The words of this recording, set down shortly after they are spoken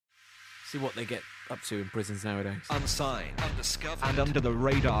See what they get up to in prisons nowadays. Unsigned, undiscovered, and under the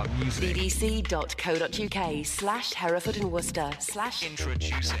radar music. bbc.co.uk/Hereford and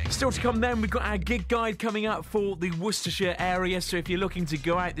Worcester/introducing. Still to come then, we've got our gig guide coming up for the Worcestershire area, so if you're looking to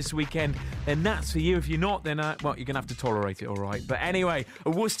go out this weekend, then that's for you. If you're not, then, well, you're going to have to tolerate it, all right. But anyway, a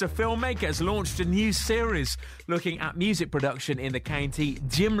Worcester filmmaker has launched a new series looking at music production in the county.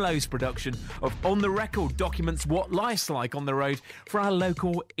 Jim Lowe's production of On The Record documents what life's like on the road for our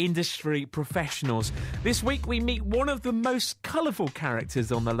local industry professionals. This week we meet one of the most colourful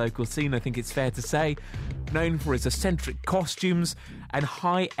characters on the local scene, I think it's fair to say, known for his eccentric costumes and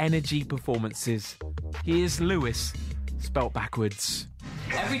high-energy performances. Here's Lewis, spelt backwards.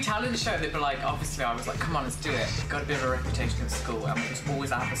 Every talent show, they'd be like, obviously I was like, come on, let's do it. Got a bit of a reputation at school, and we just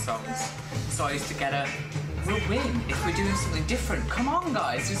always add the songs. So I used to get we'll win if we're doing something different. Come on,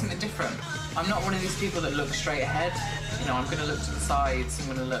 guys, do something different. I'm not one of these people that look straight ahead. You know, I'm going to look to the sides, I'm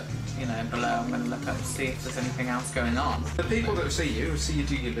going to look, below, I'm going to look up and see if there's anything else going on. The people that see you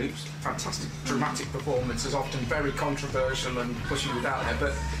do your loops, fantastic dramatic performances, often very controversial and pushing you out there,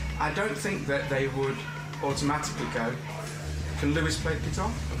 but I don't think that they would automatically go, can Lewis play the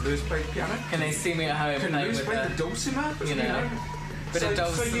guitar? Can Lewis play the piano? Can they see me at home? Can Lewis play the dulcimer? Bit of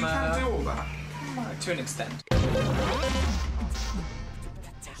dulcimer. So you can do all that? To an extent.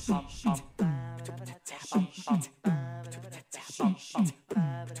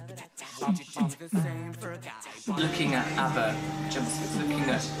 Looking at ABBA jumpsuits, looking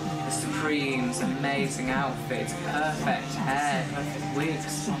at the Supremes, amazing outfits, perfect hair, perfect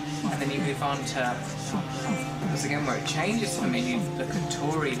wigs, and then you move on to, because again where it changes for me, you look at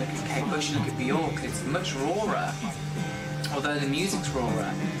Tori, look at Kate Bush, look at Bjork, it's much rawer. Although the music's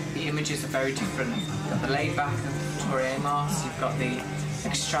rawer, the images are very different. You've got the laid back of Tori Amos, you've got the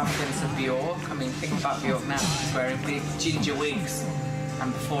extravagance of Bjork. I mean, think about Bjork now, she's wearing big ginger wigs,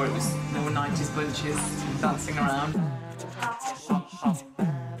 and before it was more 90s bunches dancing around.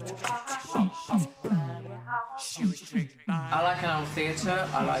 I like an old theatre,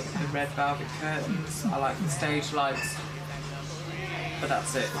 I like the red velvet curtains, I like the stage lights, but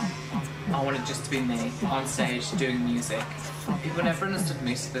that's it. I want it just to be me, on stage, doing music. People never understood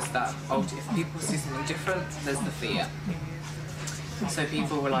me, so there's that, if people see something different, there's the fear. So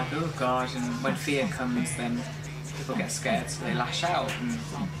people were like, oh God, and when fear comes, then people get scared, so they lash out. And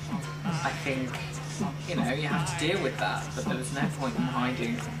I think, you have to deal with that, but there was no point in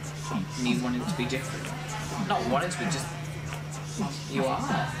hiding me wanting to be different. Not wanting to be, just, you are.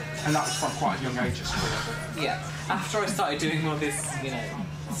 And that was from quite a young age, Yeah. After I started doing all this,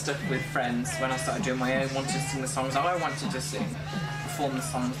 stuff with friends, when I started doing my own, wanted to sing the songs I wanted to sing, perform the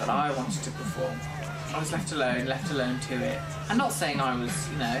songs that I wanted to perform, I was left alone to it. I'm not saying I was,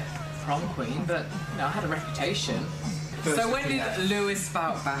 prom queen, but I had a reputation. So when did Lewis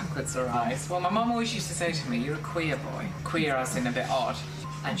spout backwards arise? Well, my mum always used to say to me, you're a queer boy. Queer as in a bit odd.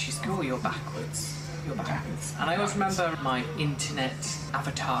 And she's like, oh, you're backwards. You're backwards. And I always remember my internet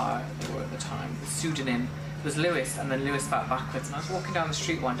avatar at the time, the pseudonym was Lewis, and then Lewis spout backwards. And I was walking down the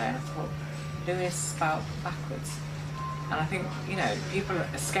street one day and I thought, Lewis spout backwards. And I think, people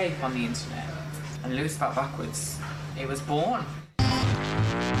escape on the internet. And Lewis spout backwards. It was born.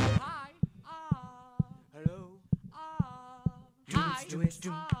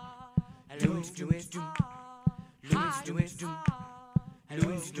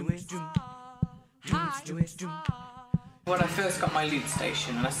 When I first got my loop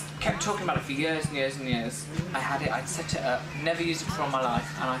station, and I kept talking about it for years and years and years, I'd set it up, never used it before in my life,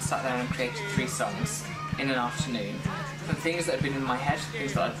 and I sat there and created 3 songs in an afternoon. From things that had been in my head,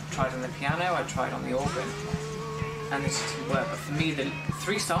 things that I'd tried on the piano, I'd tried on the organ, and it just didn't work. But for me, the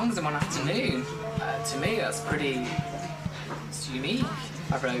 3 songs in one afternoon, to me, that's pretty unique.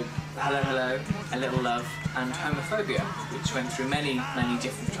 I wrote Hello, Hello, A Little Love, and Homophobia, which went through many, many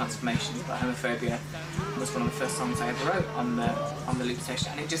different transformations, but Homophobia was one of the first songs I ever wrote on the loop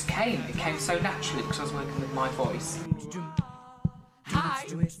station, and it just came. It came so naturally because I was working with my voice.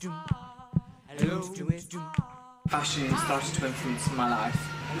 Fashion started to influence my life.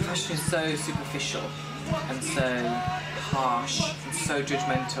 Fashion is so superficial and so harsh and so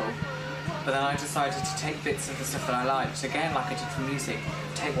judgmental. But then I decided to take bits of the stuff that I liked, again like I did for music,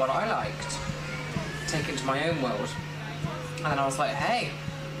 take what I liked, take it into my own world. And then I was like, hey,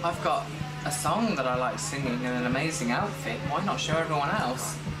 I've got a song that I like singing and an amazing outfit, why not show everyone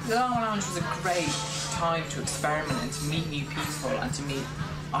else? The Arm Lounge was a great time to experiment and to meet new people and to meet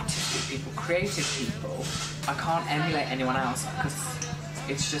artistic people, creative people. I can't emulate anyone else because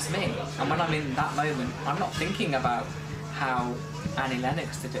it's just me. And when I'm in that moment, I'm not thinking about how Annie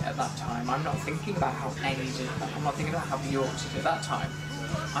Lennox did it at that time. I'm not thinking about how Amy did it. I'm not thinking about how Bjork did it at that time.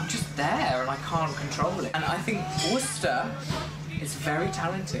 I'm just there and I can't control it. And I think Worcester is very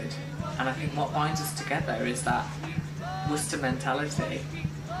talented, and I think what binds us together is that Worcester mentality.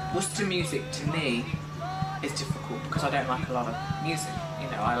 Worcester music to me is difficult because I don't like a lot of music. You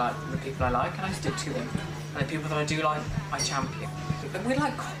know, I like the people I like and I stick to them. And the people that I do like, I champion. But we're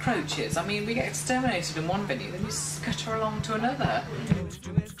like cockroaches. I mean, we get exterminated in one venue, then we scutter along to another.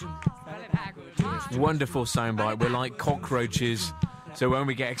 Wonderful soundbite. We're like cockroaches, so when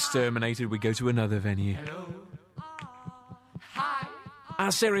we get exterminated, we go to another venue.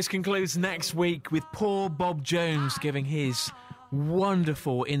 Our series concludes next week with poor Bob Jones giving his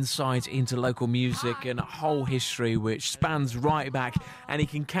wonderful insight into local music and a whole history which spans right back, and you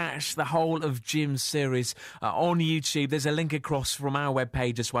can catch the whole of Jim's series on YouTube. There's a link across from our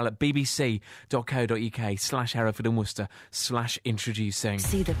webpage as well at bbc.co.uk/Hereford and Worcester/introducing.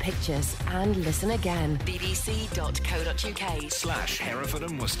 See the pictures and listen again. bbc.co.uk/Hereford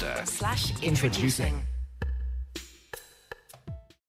and Worcester /introducing.